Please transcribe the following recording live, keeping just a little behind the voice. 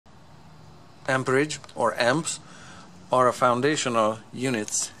amperage or amps are foundational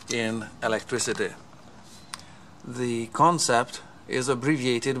units in electricity. The concept is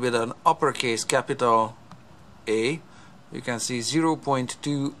abbreviated with an uppercase capital A. You can see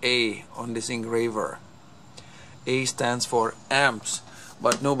 0.2 A on this engraver. A stands for amps,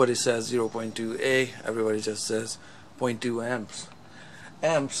 but nobody says 0.2 A, everybody just says 0.2 amps.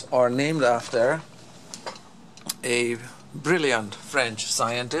 Amps are named after a brilliant French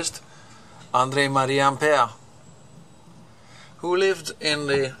scientist, André-Marie Ampère, who lived in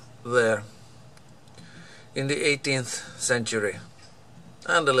the 18th century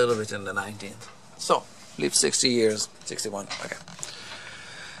and a little bit in the 19th. So, lived 60 years, 61, okay.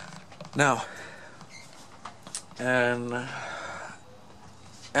 Now, an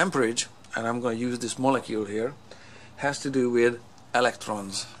amperage, and I'm going to use this molecule here, has to do with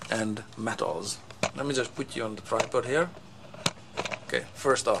electrons and metals. Let me just put you on the tripod here. Okay,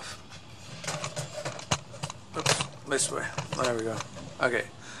 first off. Oops, this way. There we go. Okay.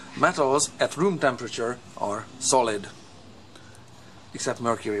 Metals at room temperature are solid. Except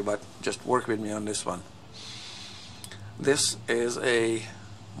mercury, but just work with me on this one. This is a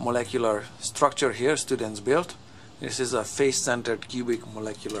molecular structure here students built. This is a face-centered cubic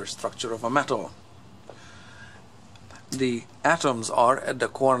molecular structure of a metal. The atoms are at the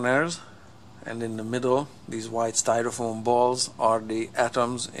corners, and in the middle these white styrofoam balls are the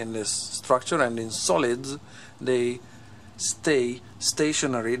atoms in this structure, and in solids they stay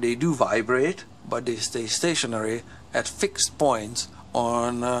stationary. They do vibrate, but they stay stationary at fixed points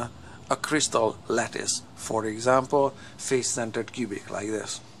on a crystal lattice. For example, face-centered cubic like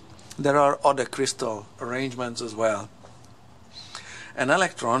this. There are other crystal arrangements as well. An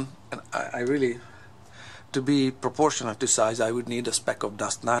electron, and I really, to be proportionate to size, I would need a speck of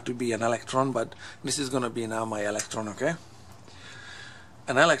dust not to be an electron, but this is going to be now my electron, okay?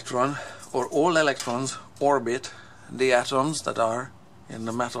 An electron, or all electrons, orbit the atoms that are in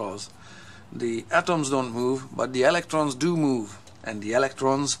the metals. The atoms don't move, but the electrons do move, and the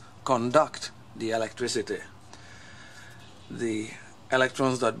electrons conduct the electricity. The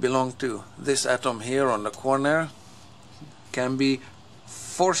electrons that belong to this atom here on the corner can be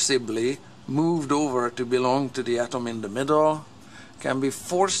forcibly moved over to belong to the atom in the middle, can be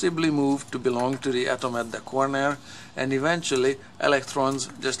forcibly moved to belong to the atom at the corner, and eventually electrons,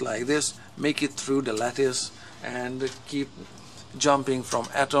 just like this, make it through the lattice and keep jumping from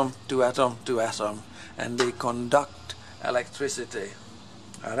atom to atom to atom, and they conduct electricity.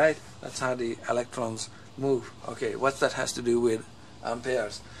 Alright, that's how the electrons move. Okay, what that has to do with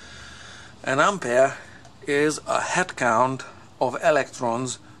amperes? An ampere is a head count of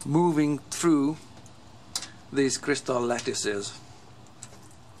electrons moving through these crystal lattices,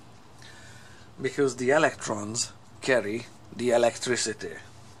 because the electrons carry the electricity.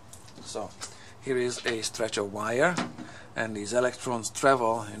 So here is a stretch of wire, and these electrons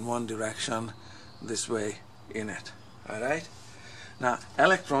travel in one direction this way in it. Alright? Now,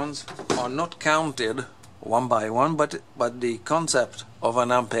 electrons are not counted one by one, but the concept of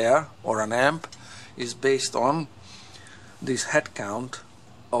an ampere or an amp is based on this head count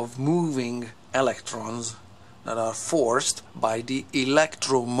of moving electrons that are forced by the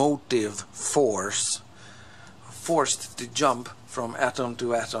electromotive force, forced to jump from atom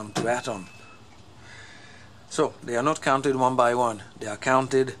to atom to atom. So they are not counted one by one, they are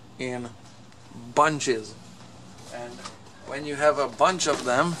counted in bunches. And when you have a bunch of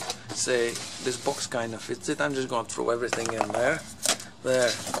them, say this box kind of fits it, I'm just going to throw everything in there.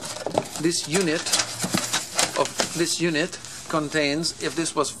 There. This unit contains, if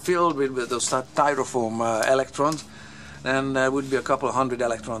this was filled with those styrofoam electrons, then there would be a couple hundred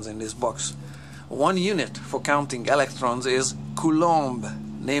electrons in this box. One unit for counting electrons is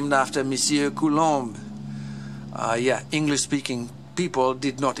Coulomb, named after Monsieur Coulomb. Yeah, English-speaking people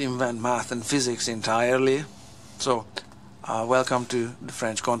did not invent math and physics entirely, so welcome to the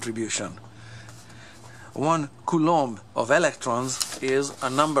French contribution. 1 Coulomb of electrons is a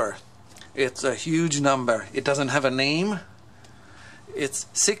number. It's a huge number. It doesn't have a name. It's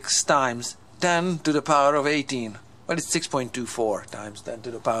 6 times 10 to the power of 18. But it's 6.24 times 10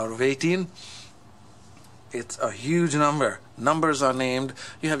 to the power of 18. It's a huge number. Numbers are named.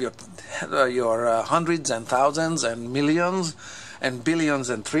 You have your hundreds and thousands and millions and billions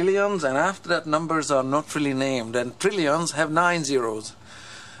and trillions, and after that numbers are not really named, and trillions have 9 zeros.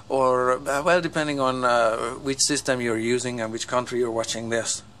 Or, well, depending on which system you're using and which country you're watching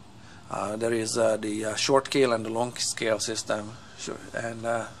this. There is the short scale and the long scale system. Sure.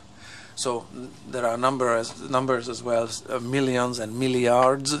 And so there are numbers as well, millions and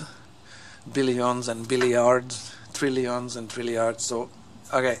milliards, billions and billiards, trillions and trilliards. So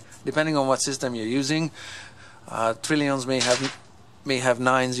Okay, depending on what system you're using, trillions may have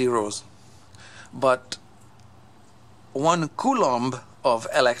 9 zeros, but 1 coulomb of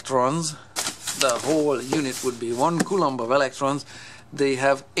electrons, the whole unit would be 1 coulomb of electrons. They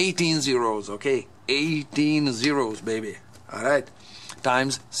have 18 zeros. Okay, 18 zeros, baby. All right,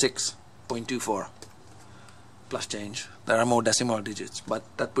 times 6.24 plus change. There are more decimal digits, but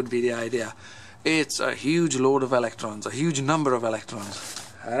that would be the idea. It's a huge load of electrons, a huge number of electrons.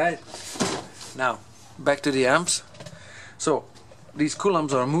 All right, now back to the amps. So these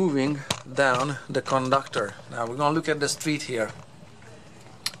coulombs are moving down the conductor. Now we're going to look at the street here.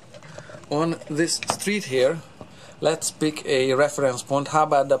 On this street here, let's pick a reference point. How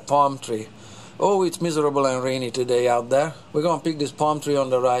about the palm tree? Oh, it's miserable and rainy today out there. We're going to pick this palm tree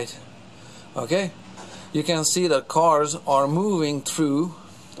on the right. Okay, you can see that cars are moving through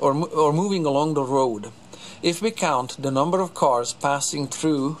or moving along the road. If we count the number of cars passing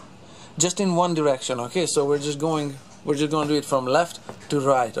through just in one direction, okay, so we're just going to do it from left to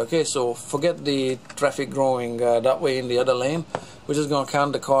right. Okay, so forget the traffic growing that way in the other lane. We're just going to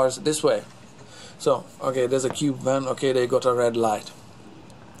count the cars this way. So okay, there's a cube van. Okay, they got a red light.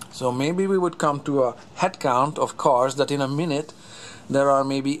 So maybe we would come to a head count of cars that in a minute there are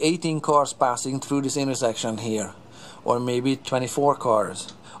maybe 18 cars passing through this intersection here, or maybe 24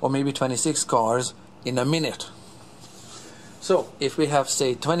 cars, or maybe 26 cars in a minute. So if we have,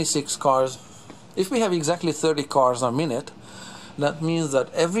 say, 26 cars, if we have exactly 30 cars a minute, that means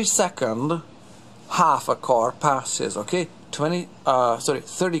that every second half a car passes. Okay, 30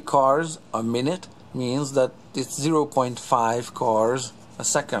 cars a minute means that it's 0.5 cars a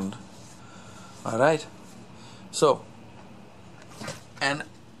second. All right, so an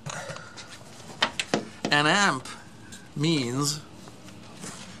amp means,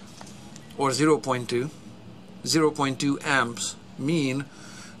 or 0.2 amps mean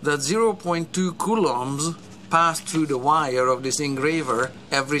that 0.2 coulombs pass through the wire of this engraver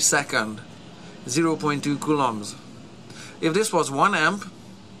every second. 0.2 coulombs. If this was 1 amp,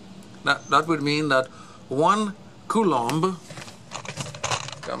 that would mean that 1 coulomb,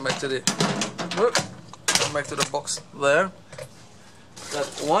 come back to the box there, that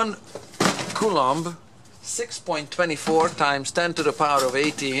 1 coulomb, 6.24 times 10 to the power of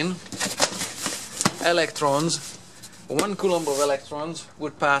 18 electrons, 1 coulomb of electrons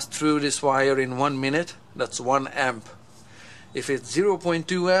would pass through this wire in 1 minute. That's 1 amp. If it's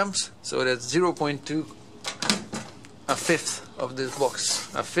 0.2 amps, so that's 0.2, a fifth of this box,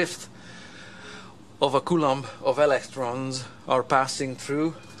 a fifth of a coulomb of electrons are passing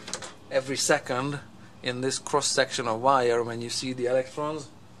through every second in this cross section of wire. When you see the electrons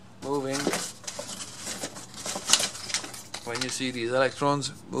moving, when you see these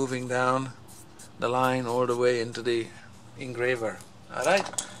electrons moving down the line all the way into the engraver.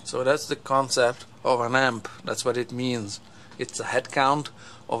 Alright, so that's the concept of an amp. That's what it means. It's a head count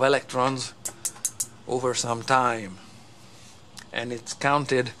of electrons over some time, and it's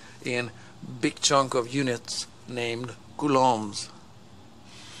counted in big chunk of units named coulombs.